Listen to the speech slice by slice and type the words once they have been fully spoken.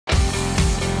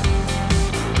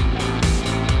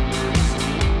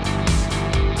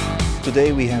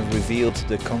Today we have revealed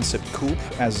the concept Coupé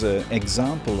as an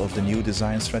example of the new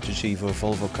design strategy for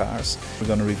Volvo cars. We're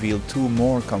going to reveal 2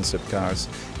 more concept cars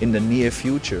in the near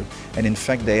future, and in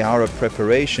fact they are a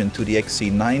preparation to the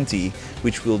XC90,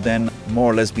 which will then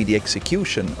more or less be the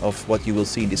execution of what you will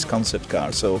see in this concept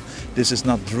car. So this is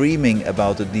not dreaming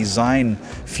about a design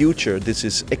future, this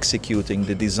is executing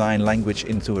the design language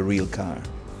into a real car.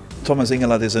 Thomas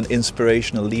Ingelad is an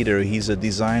inspirational leader. He's a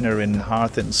designer in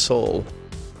heart and soul.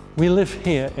 We live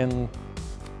here in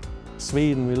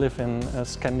Sweden, we live in a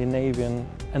Scandinavian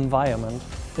environment.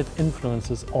 It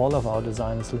influences all of our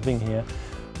designers living here.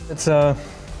 It's a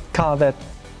car that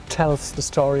tells the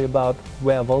story about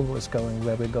where Volvo is going,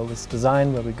 where we go with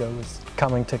design, where we go with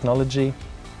coming technology.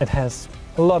 It has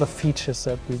a lot of features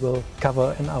that we will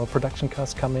cover in our production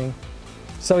cars coming.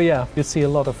 So yeah, you see a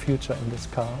lot of future in this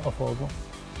car of Volvo.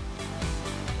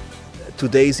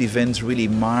 Today's event really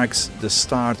marks the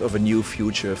start of a new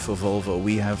future for Volvo.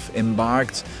 We have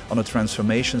embarked on a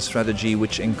transformation strategy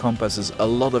which encompasses a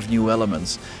lot of new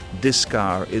elements. This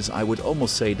car is, I would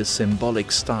almost say, the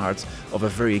symbolic start of a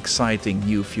very exciting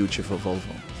new future for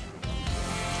Volvo.